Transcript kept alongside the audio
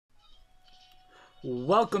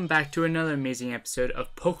Welcome back to another amazing episode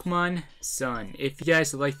of Pokemon Sun. If you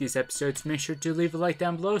guys like these episodes, make sure to leave a like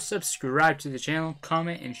down below, subscribe to the channel,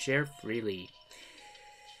 comment, and share freely.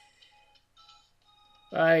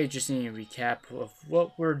 I just need a recap of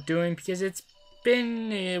what we're doing because it's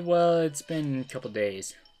been a couple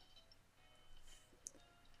days.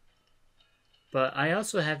 But I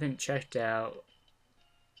also haven't checked out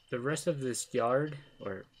the rest of this yard,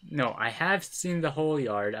 or no, I have seen the whole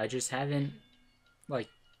yard. I just haven't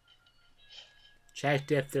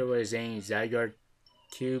checked if there was any Zygarde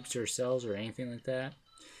cubes or cells or anything like that.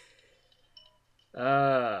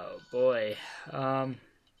 Oh boy. Alright,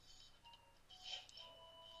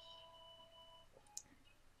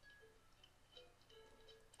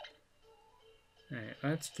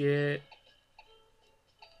 let's get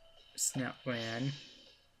Snapland.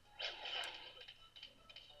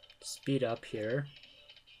 Speed up here.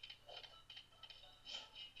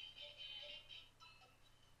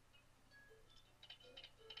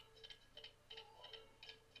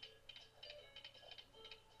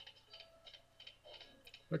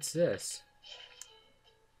 What's this?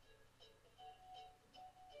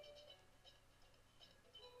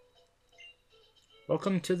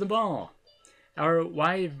 Welcome to the mall. Our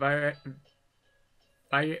wide well,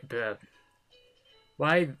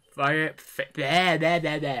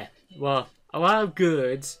 a lot of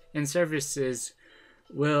goods and services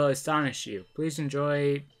will astonish you. Please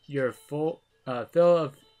enjoy your fill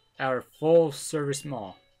of our full service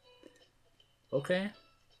mall. Okay.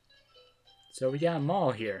 So we got a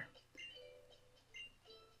mall here.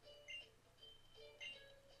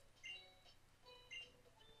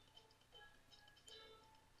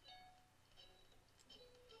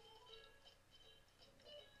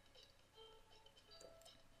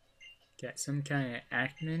 Got some kind of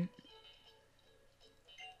accident.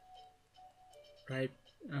 Right.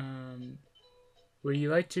 Would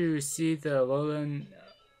you like to see the Lowland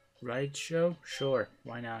ride show? Sure,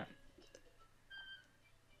 why not?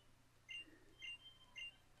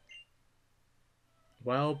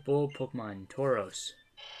 Wild Bull Pokemon, Tauros.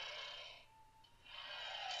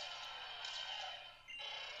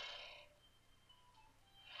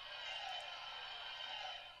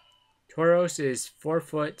 Tauros is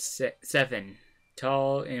 4'7"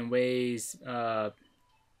 tall and weighs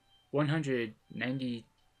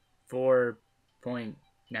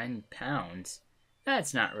 194.9 pounds.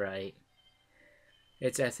 That's not right.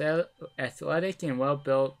 Its athletic and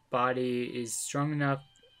well-built body is strong enough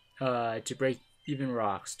to break even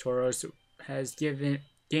rocks. Tauros has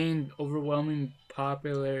gained overwhelming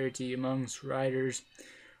popularity amongst riders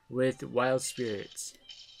with wild spirits.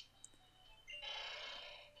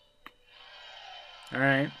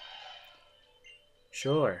 Alright.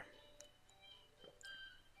 Sure.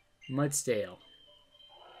 Mudstale.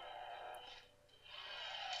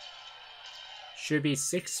 Should be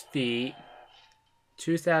 6 feet,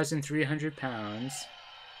 2,300 pounds.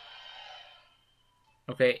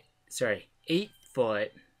 Okay, sorry, 8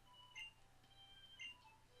 foot.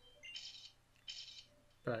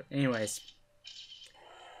 But anyways.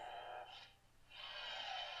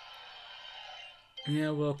 Yeah,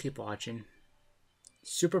 we'll keep watching.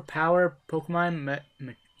 Superpower Pokemon,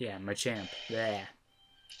 Machamp. Yeah.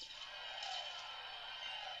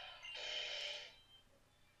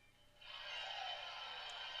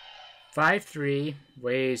 .53,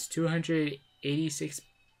 weighs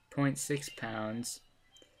 286.6 pounds.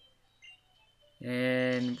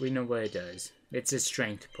 And we know what it does. It's a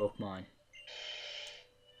strength Pokemon.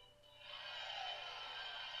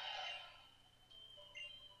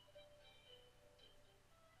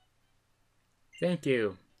 Thank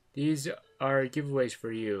you. These are giveaways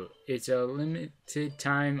for you. It's a limited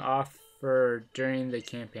time offer during the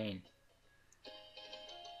campaign.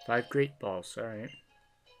 5 Great Balls. Alright.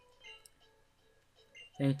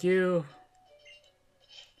 Thank you.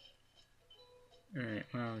 Alright,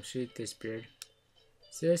 well, shoot this beard.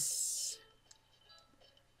 Is this...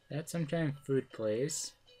 That's some kind of food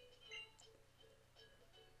place.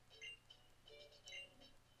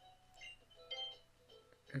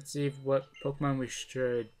 Let's see what Pokemon we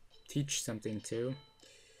should teach something to.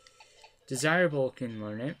 Desirable can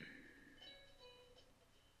learn it.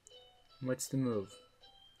 What's the move?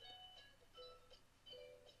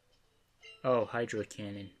 Oh, Hydro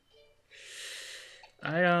Cannon.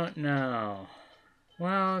 I don't know.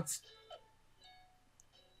 Well, it's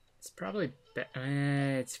probably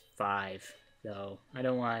it's 5 though. I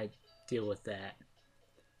don't want to deal with that.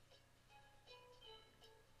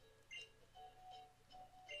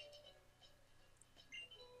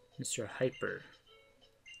 Mr. Hyper.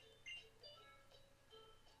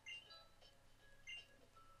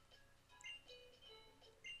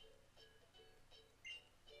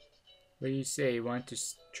 What do you say? You want to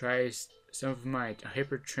try some of my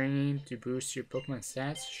hyper training to boost your Pokemon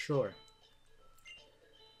stats? Sure.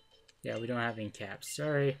 Yeah, we don't have any caps.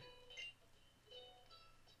 Sorry.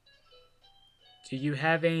 Do you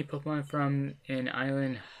have any Pokemon from an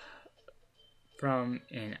island?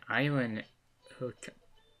 Kahana?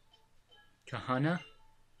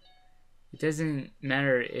 It doesn't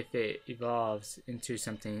matter if it evolves into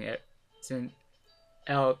something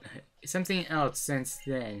else since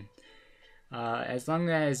then. As long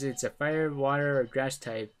as it's a fire, water, or grass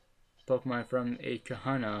type Pokemon from a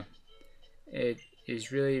Kahana, it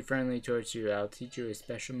is really friendly towards you. I'll teach you a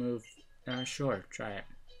special move. Sure, try it.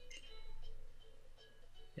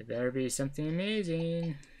 It better be something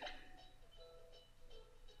amazing.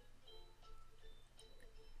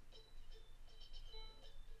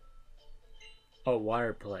 Oh,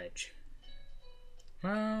 Water Pledge.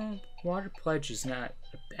 Well, Water Pledge is not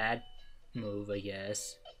a bad move, I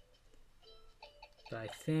guess. But I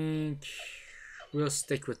think we'll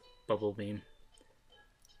stick with Bubble Beam.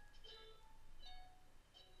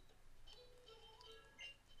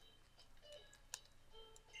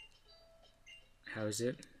 How is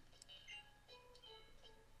it?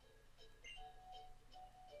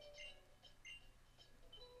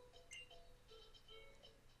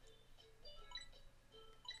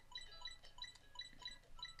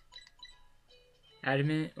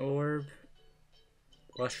 Adamant Orb,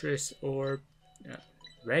 Lustrous Orb,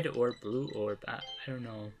 Red Orb, Blue Orb, I don't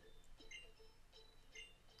know.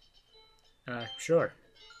 Sure.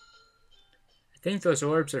 I think those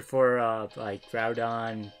orbs are for, like,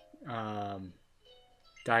 Groudon,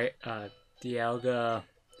 Dialga,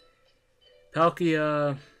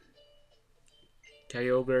 Palkia,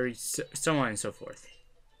 Kyogre, so on and so forth.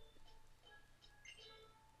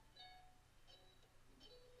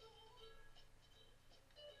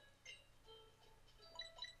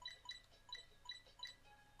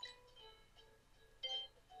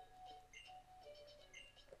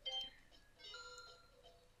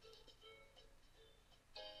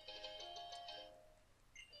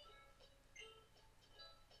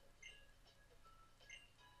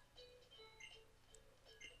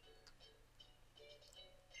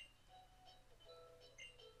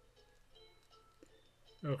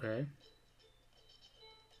 Okay.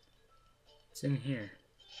 It's in here.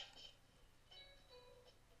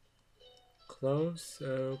 Close?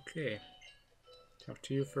 Okay. Talk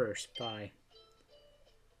to you first. Bye.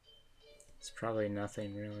 It's probably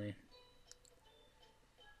nothing, really.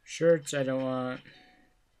 Shirts I don't want.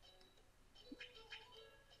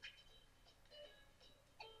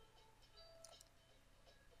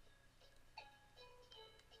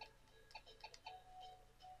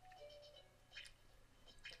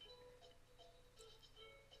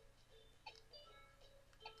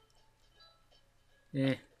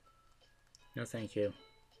 No thank you.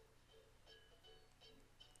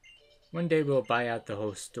 One day we'll buy out the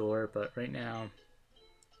whole store, but right now...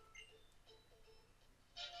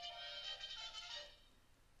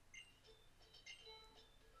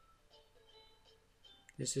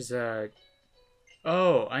 This is a...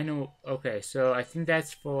 Oh, I know. Okay, so I think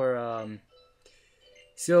that's for,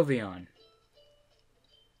 Sylveon.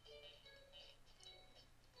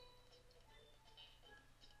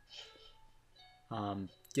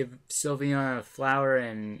 Give Sylveon a flower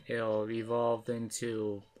and it'll evolve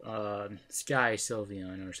into Sky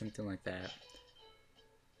Sylveon or something like that.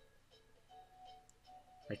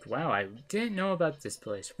 Like, wow, I didn't know about this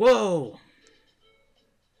place. Whoa!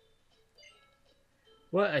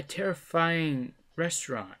 What a terrifying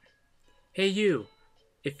restaurant. Hey you,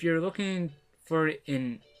 if you're looking for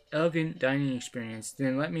an elegant dining experience,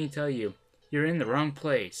 then let me tell you, you're in the wrong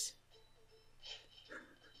place.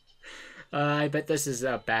 I bet this is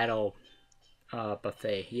a battle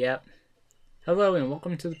buffet. Yep. Hello and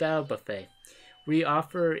welcome to the battle buffet. We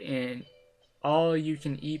offer an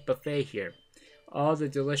all-you-can-eat buffet here. All the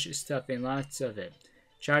delicious stuff and lots of it.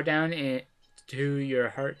 Chow down and to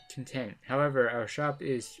your heart content. However, our shop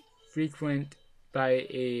is frequented by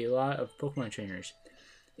a lot of Pokemon trainers.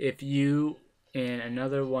 If you and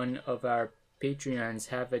another one of our Patreons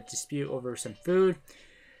have a dispute over some food,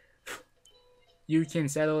 you can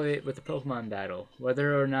settle it with a Pokemon battle.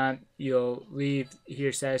 Whether or not you'll leave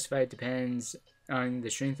here satisfied depends on the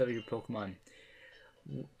strength of your Pokemon.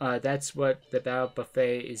 That's what the Battle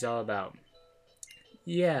Buffet is all about.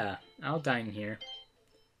 Yeah, I'll dine here.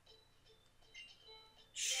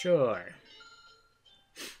 Sure.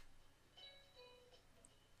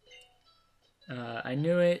 I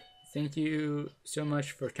knew it. Thank you so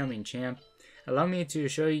much for coming, champ. Allow me to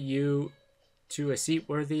show you to a seat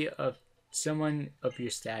worthy of someone of your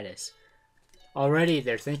status. Already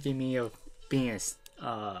they're thinking me of being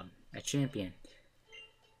a champion.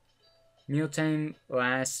 Mealtime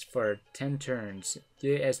lasts for 10 turns.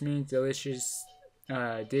 Get as many delicious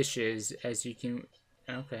dishes as you can.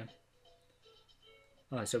 Okay.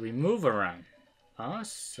 Oh, so we move around.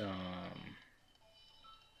 Awesome.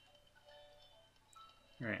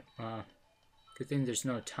 Alright, well, good thing there's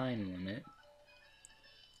no time limit.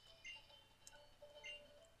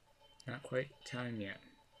 Not quite time yet.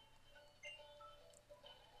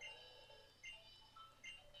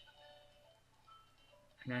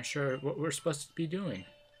 I'm not sure what we're supposed to be doing.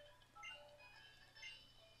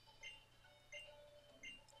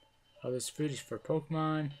 All this food is for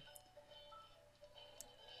Pokemon.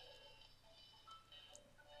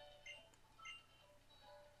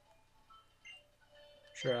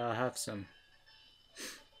 Sure, I'll have some.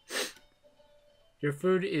 Your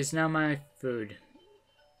food is now my food.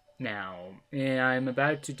 Now, and I'm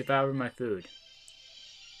about to devour my food.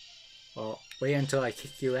 Well, wait until I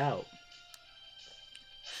kick you out.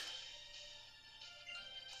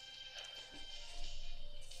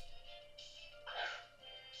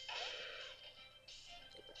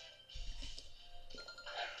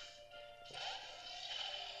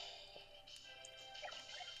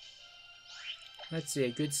 Let's see,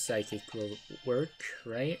 a good psychic will work,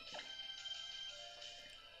 right?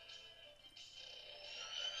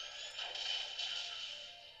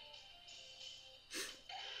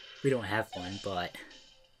 We don't have one, but...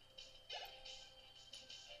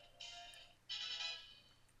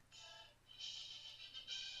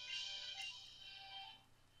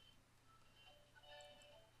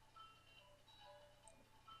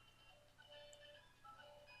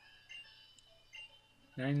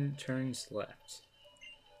 Nine turns left.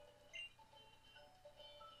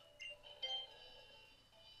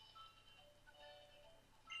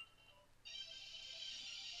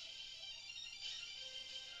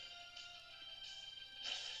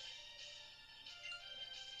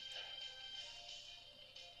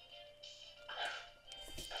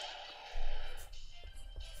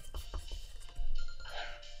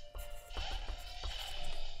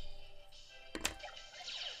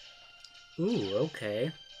 Ooh,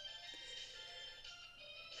 okay.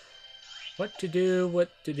 What to do, what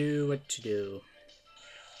to do, what to do.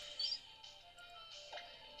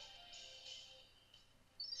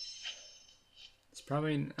 It's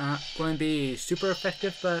probably not going to be super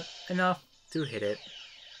effective, but enough to hit it.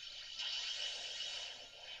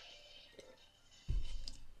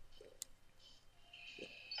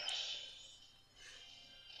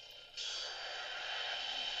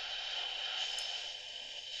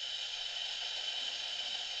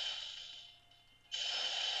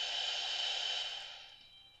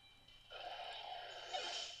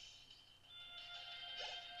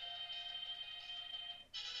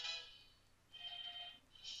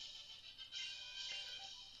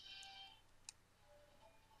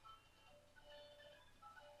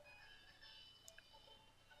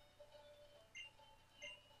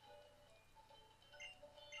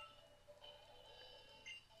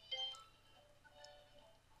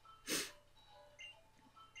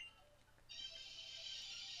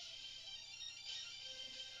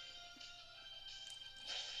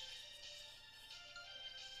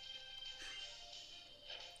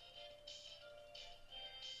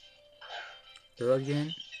 Go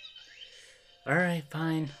again? Alright,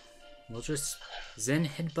 fine. We'll just Zen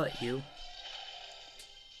headbutt you.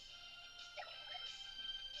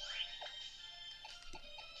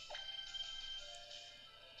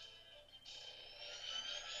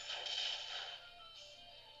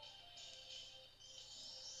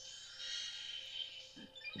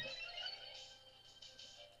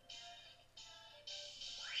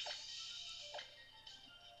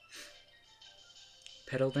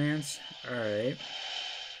 Pedal dance? Alright.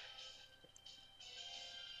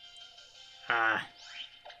 Ah.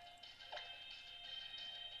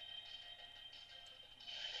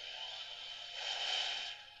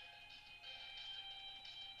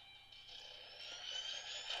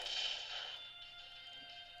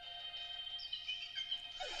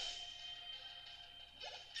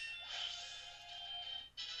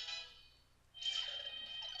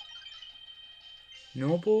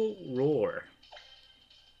 Noble Roar.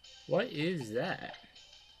 What is that?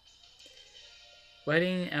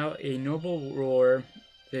 Letting out a noble roar,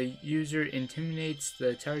 the user intimidates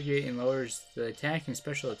the target and lowers the attack and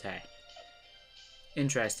special attack.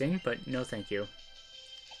 Interesting, but no thank you.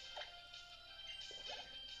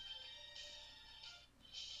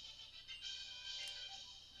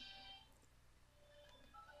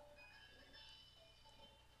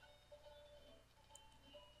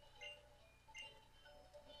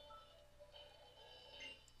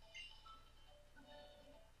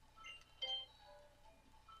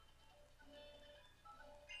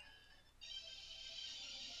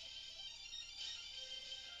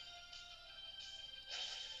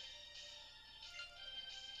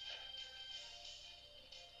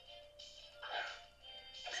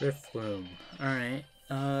 Rift Loom. Alright.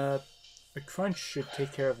 A crunch should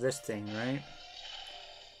take care of this thing, right?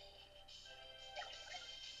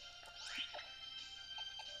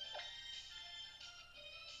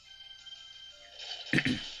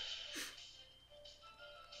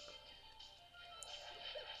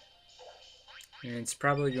 And it's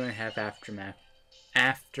probably going to have aftermath.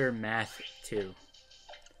 Aftermath too.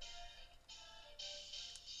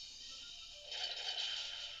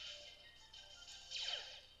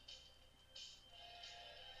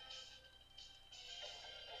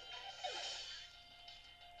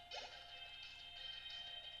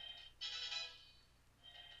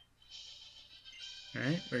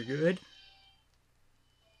 Alright, we're good.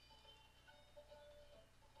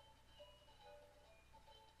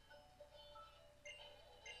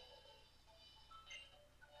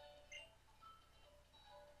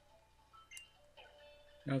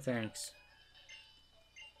 No thanks.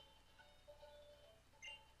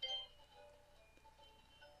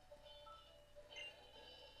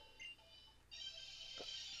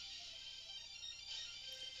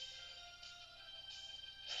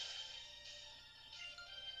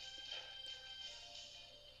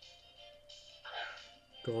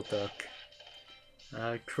 Gold duck.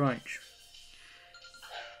 Crunch.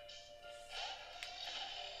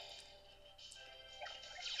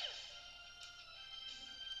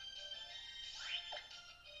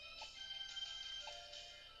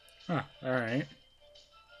 Huh, alright.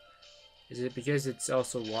 Is it because it's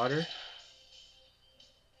also water?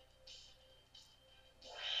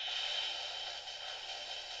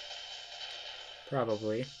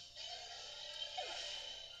 Probably.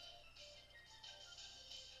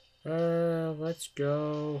 Let's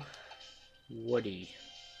go Woody.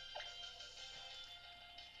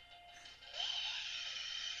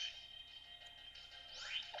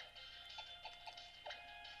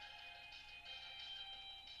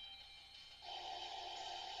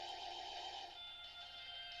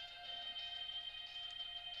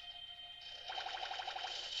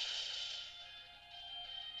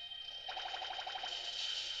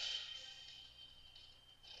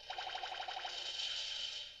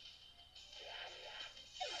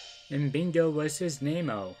 And bingo was his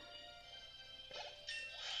name-o.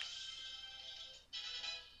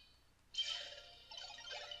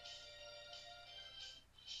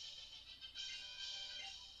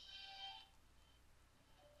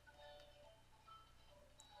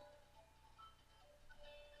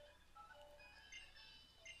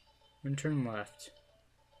 One turn left.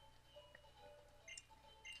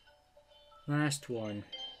 Last one.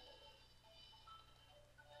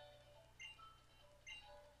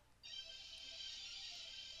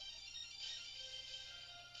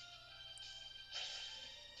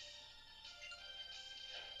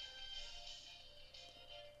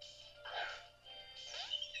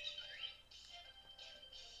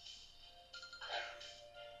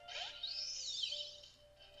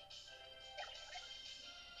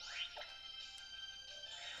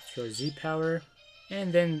 Let's go Z-Power.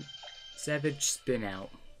 And then Savage Spin Out.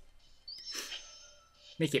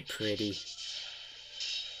 Make it pretty.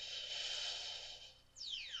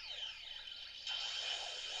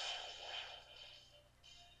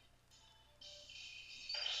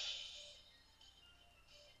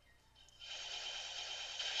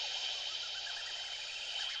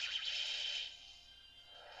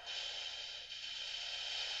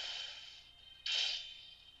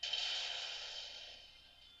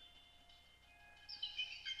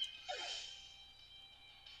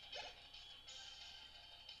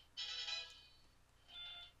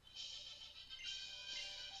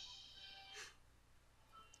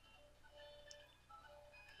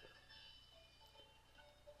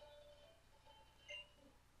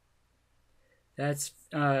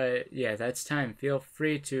 Yeah, that's time. Feel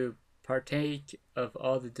free to partake of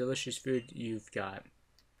all the delicious food you've got.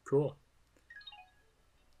 Cool.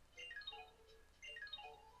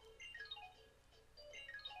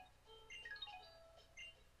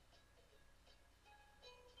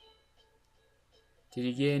 Did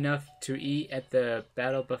you get enough to eat at the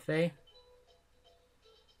battle buffet?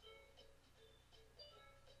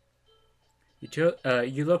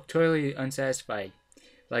 You look totally unsatisfied.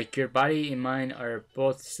 Like your body and mind are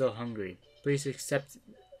both still hungry. Please accept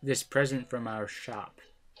this present from our shop.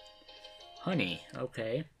 Honey,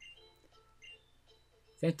 okay.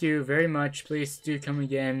 Thank you very much. Please do come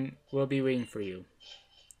again. We'll be waiting for you.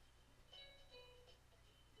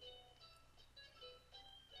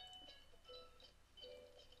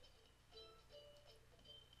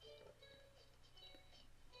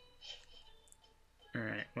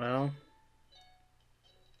 Alright, well.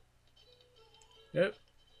 Yep.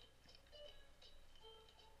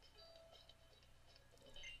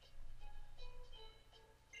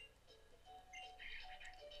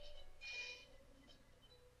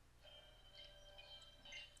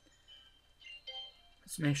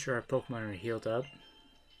 Let's make sure our Pokemon are healed up.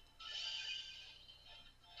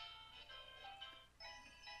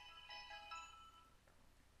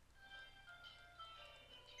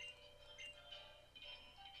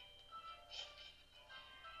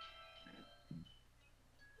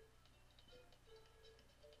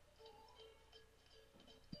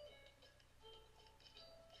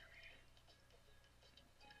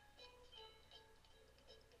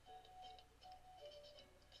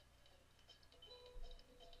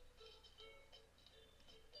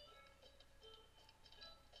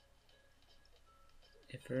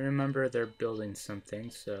 If I remember, they're building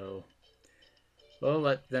something, so we'll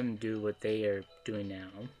let them do what they are doing now.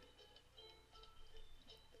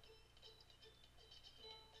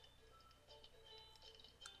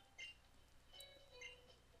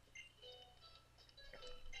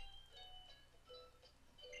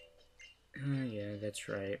 Oh yeah, that's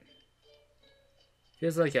right.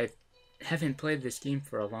 Feels like I haven't played this game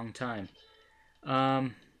for a long time.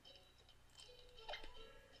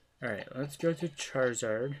 Alright, let's go to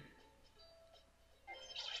Charizard.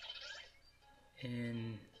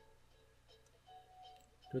 And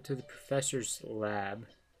go to the professor's lab.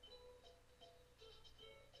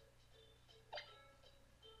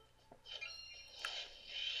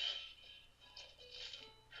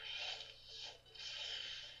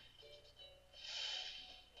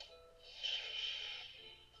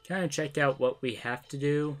 Kind of check out what we have to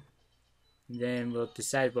do. And then we'll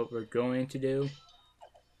decide what we're going to do.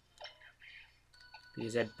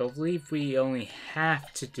 Because I believe we only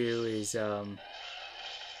have to do is go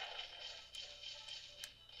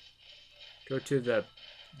to the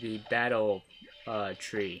battle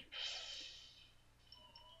tree.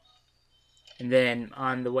 And then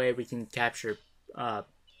on the way we can capture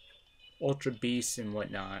Ultra Beasts and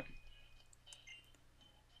whatnot.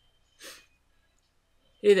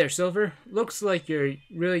 Hey there, Silver. Looks like you're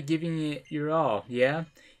really giving it your all, yeah?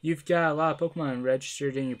 You've got a lot of Pokemon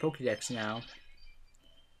registered in your Pokédex now.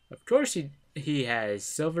 Of course he has.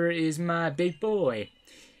 Silver is my big boy.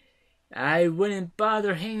 I wouldn't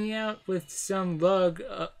bother hanging out with some lug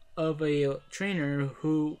of a trainer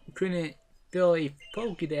who couldn't fill a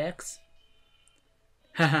Pokédex.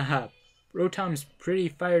 Ha ha ha. Rotom's pretty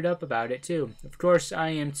fired up about it too. Of course I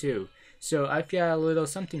am too. So I've got a little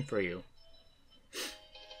something for you.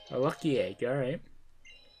 A lucky egg, alright.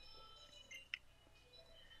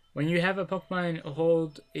 When you have a Pokemon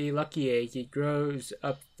hold a lucky egg, it grows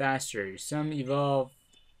up faster. Some evolved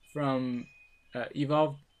Pokemon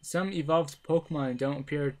don't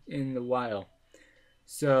appear in the wild.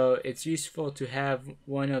 So it's useful to have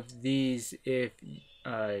one of these if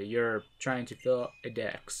you're trying to fill a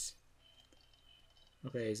dex.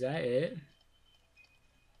 Okay, is that it?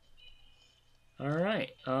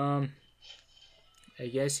 Alright, I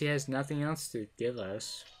guess he has nothing else to give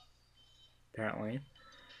us. Apparently.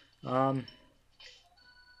 Wrong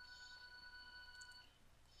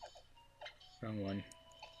one.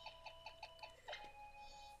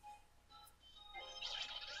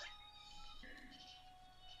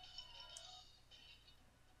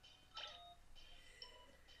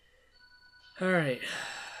 Alright.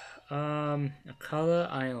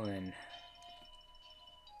 Akala Island.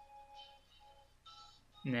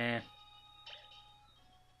 Nah.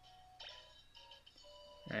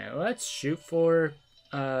 Alright, let's shoot for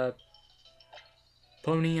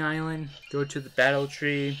Pony Island, go to the battle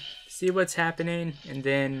tree, see what's happening, and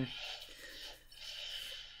then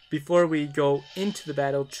before we go into the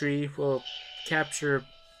battle tree, we'll capture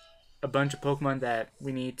a bunch of Pokemon that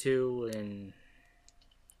we need to and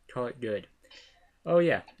call it good. Oh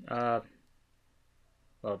yeah,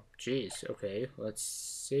 well, geez, okay, let's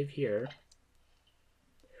save here.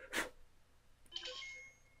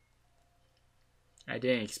 I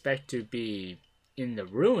didn't expect to be in the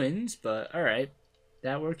ruins, but alright.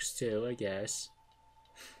 That works too, I guess.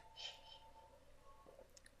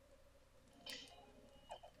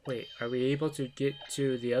 Wait, are we able to get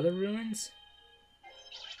to the other ruins?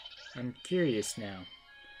 I'm curious now.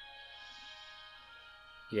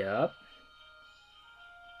 Yup.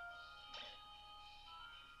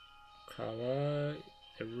 Kala,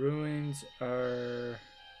 the ruins are...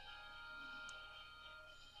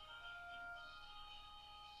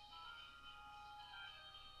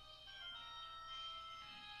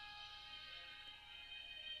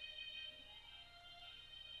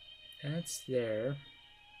 That's there.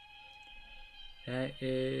 That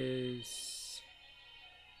is...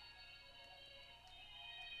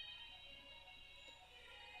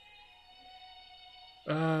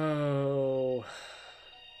 Oh...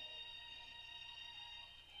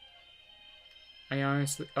 I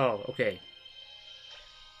honestly... Oh, okay.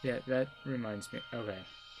 Yeah, that reminds me. Okay.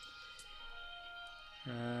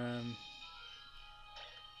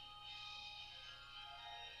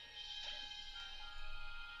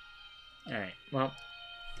 Alright, well,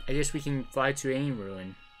 I guess we can fly to any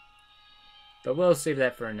ruin. But we'll save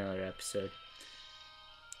that for another episode.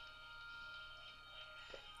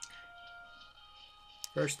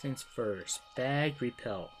 First things first. Bag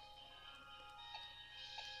repel.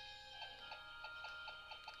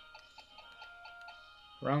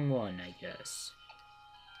 Wrong one, I guess.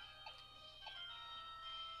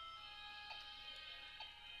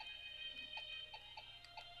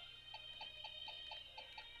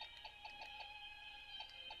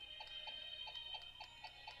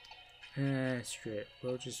 Screw it.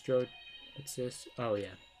 We'll just go. What's this? Oh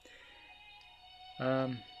yeah.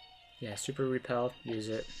 Yeah. Super repel. Use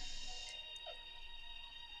it.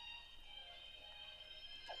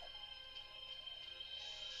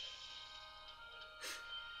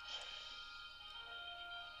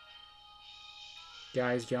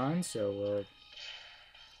 Guy's gone, so we'll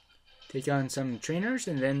take on some trainers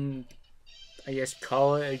and then I guess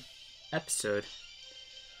call it an episode.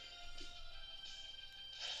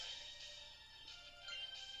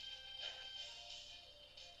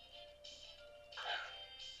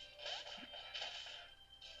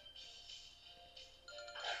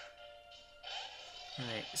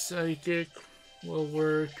 Alright, psychic will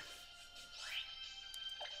work.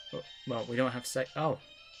 Oh, well, we don't have psychic. Oh,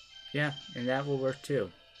 yeah, and that will work too.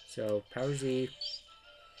 So, Power Z.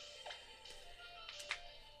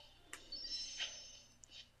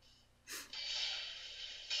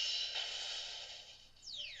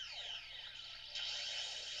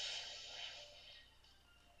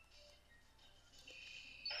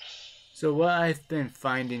 So what I've been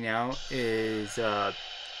finding out is,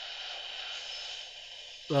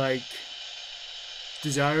 like,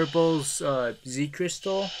 Desirable's Z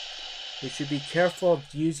Crystal, we should be careful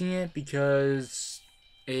of using it because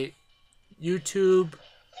YouTube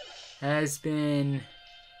has been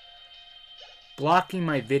blocking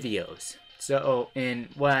my videos. So, and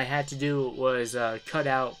what I had to do was cut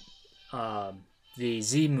out the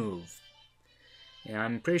Z move. And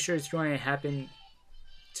I'm pretty sure it's going to happen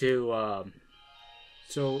to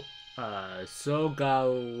Sogaleo.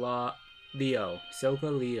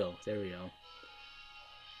 There we go.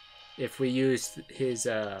 If we use his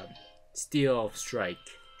Steel Strike.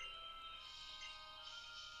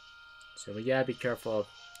 So we gotta be careful of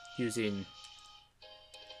using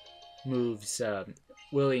moves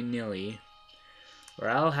willy-nilly, or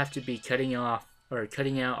I'll have to be cutting out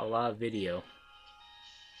a lot of video,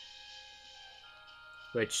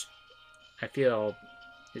 which I feel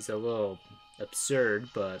is a little absurd,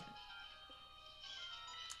 but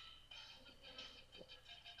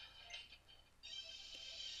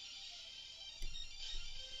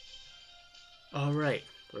alright,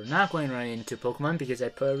 we're not going to run into Pokemon because I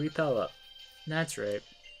put a repel up. That's right.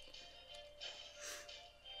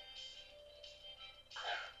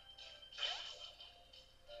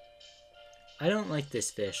 I don't like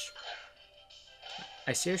this fish.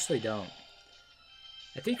 I seriously don't.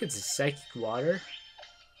 I think it's a psychic water,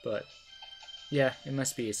 but yeah, it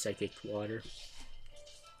must be a psychic water.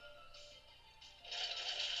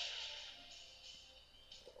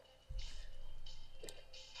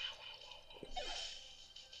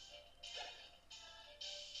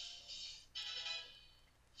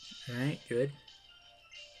 Alright, good.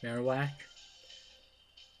 Marowak.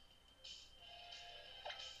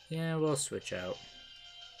 Yeah, we'll switch out.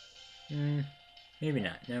 Maybe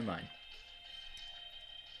not. Never mind.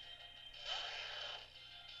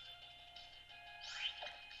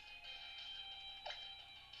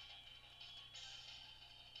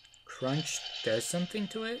 Crunch does something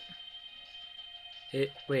to it?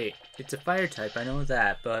 Wait, it's a fire type, I know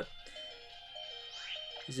that, but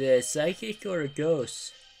is it a psychic or a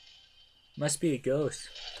ghost? Must be a ghost.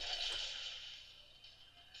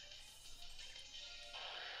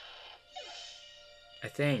 I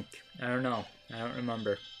think. I don't know. I don't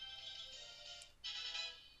remember.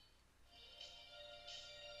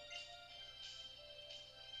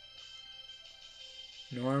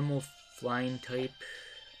 Normal flying type.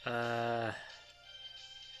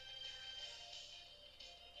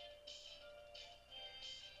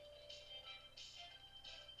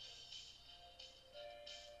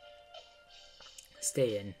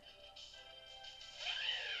 Stay in.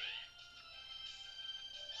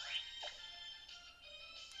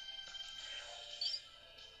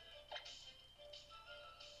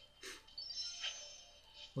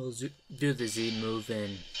 We'll do the Z move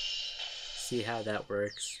and see how that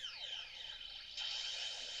works.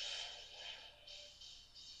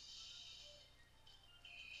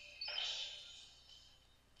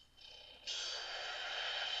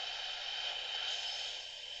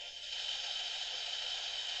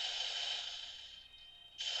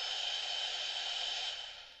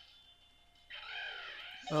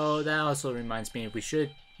 Oh, that also reminds me, we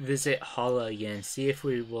should visit Hala again, see if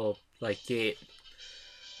we will, like, get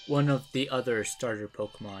one of the other starter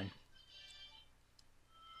Pokemon.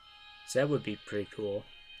 So that would be pretty cool.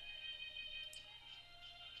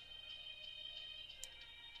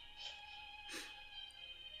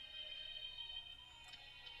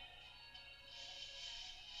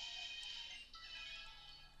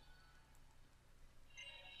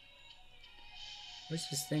 What's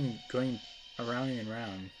this thing going around and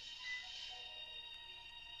around?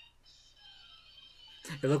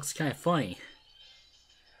 It looks kind of funny.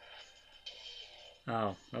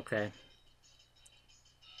 Oh, okay.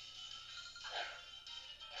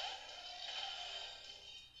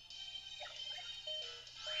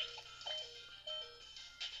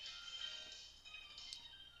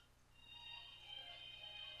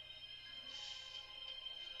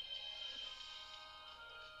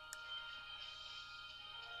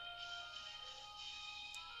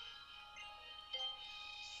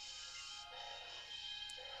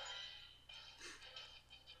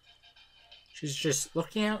 She's just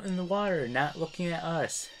looking out in the water, not looking at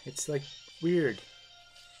us. It's like weird.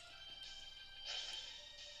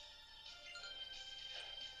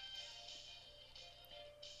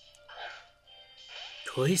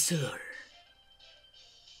 Toiser.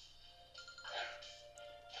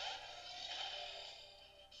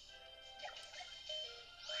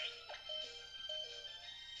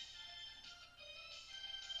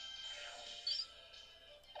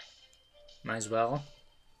 Might as well.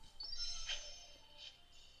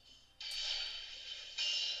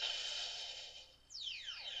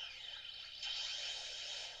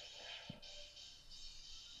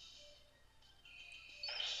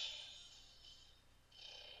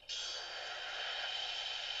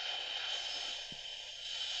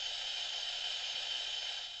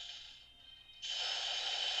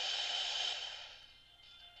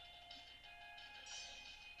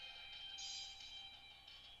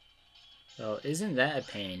 Oh, isn't that a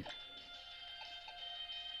pain?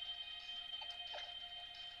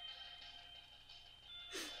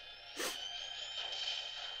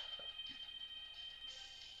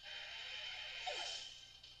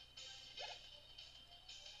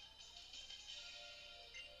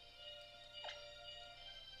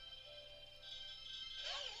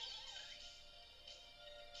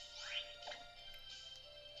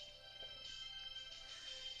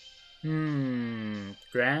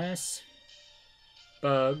 Grass,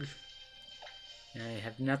 bug, and I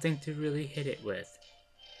have nothing to really hit it with.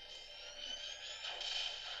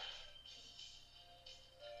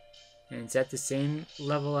 And it's at the same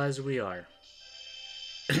level as we are.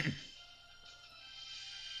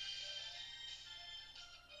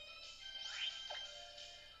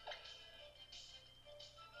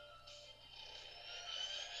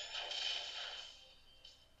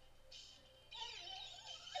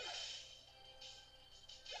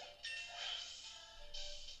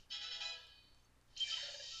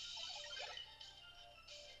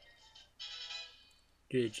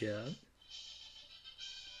 Good job.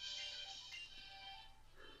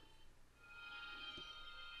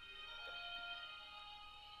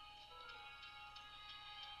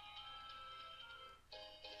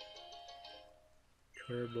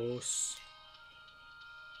 Turbos.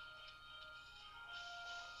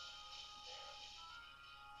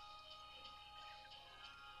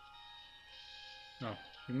 Oh,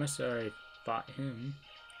 we must have already fought him.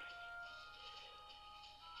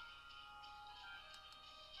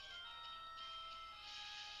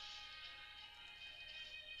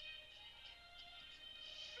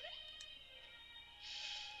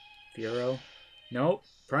 Furo. Nope.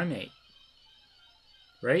 Primate.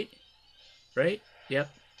 Right? Right? Yep.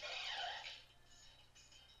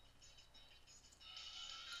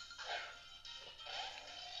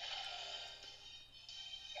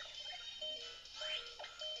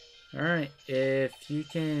 Alright, if you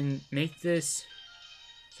can make this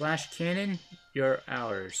flash cannon, you're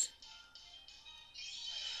ours.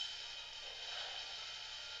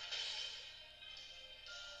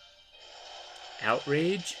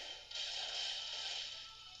 Outrage?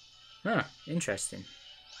 Huh, interesting.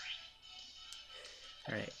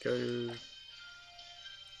 Alright, go to...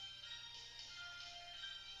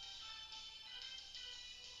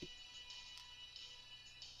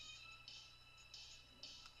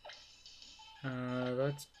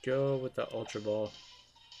 let's go with the Ultra Ball.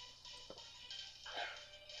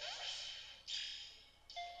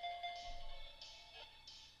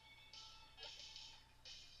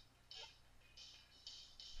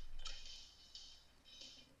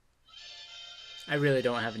 I really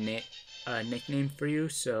don't have a nickname for you,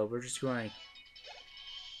 so we're just going to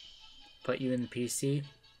put you in the PC.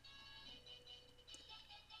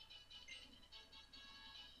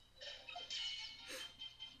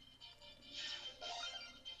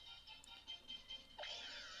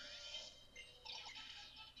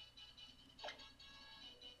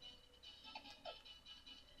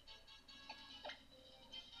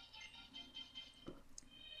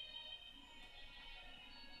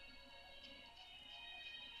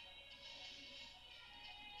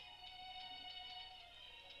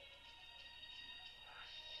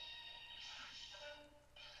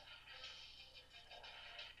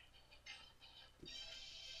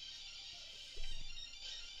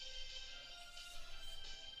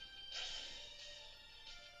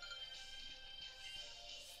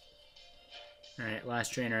 Alright,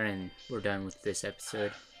 last trainer and we're done with this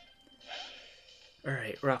episode.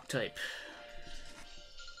 Alright, rock type.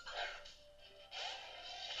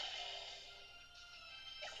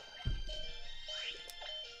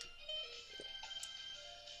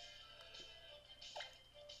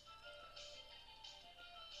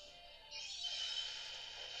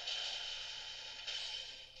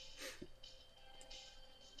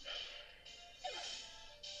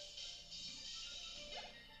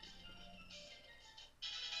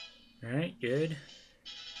 Alright, good.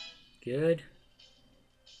 Good.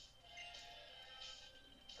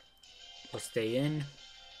 We'll stay in.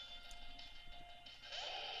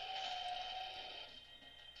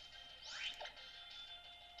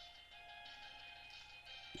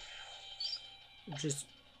 I'm just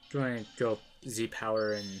going to go Z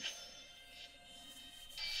power and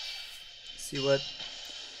see what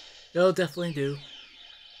it'll definitely do.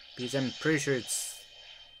 Because I'm pretty sure it's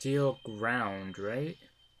steel ground, right?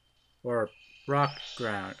 Or rock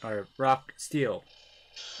ground, or rock steel.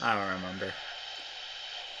 I don't remember.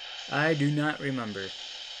 I do not remember.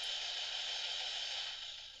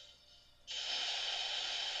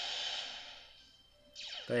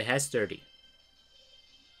 But it has 30.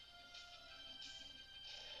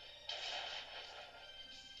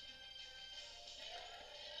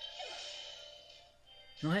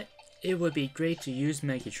 You know what? It would be great to use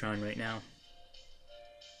Megatron right now.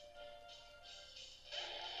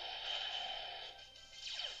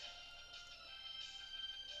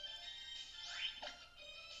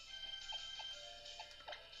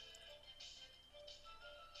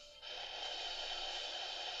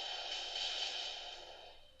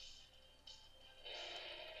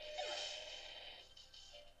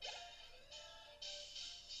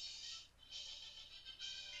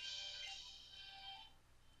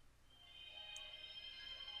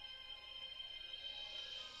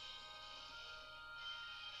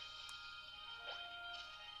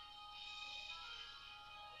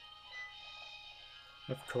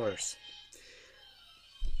 Of course.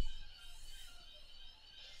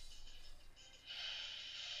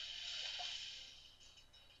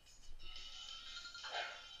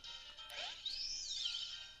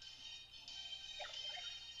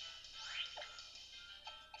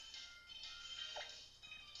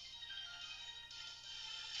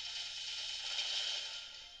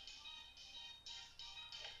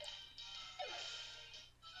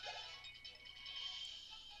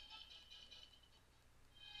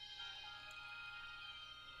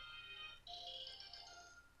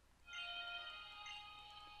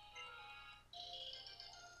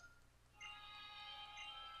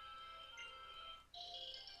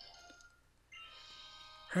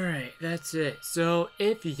 Alright, that's it. So,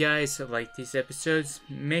 if you guys like these episodes,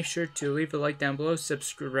 make sure to leave a like down below,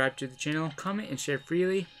 subscribe to the channel, comment, and share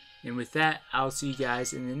freely. And with that, I'll see you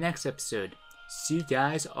guys in the next episode. See you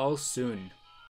guys all soon.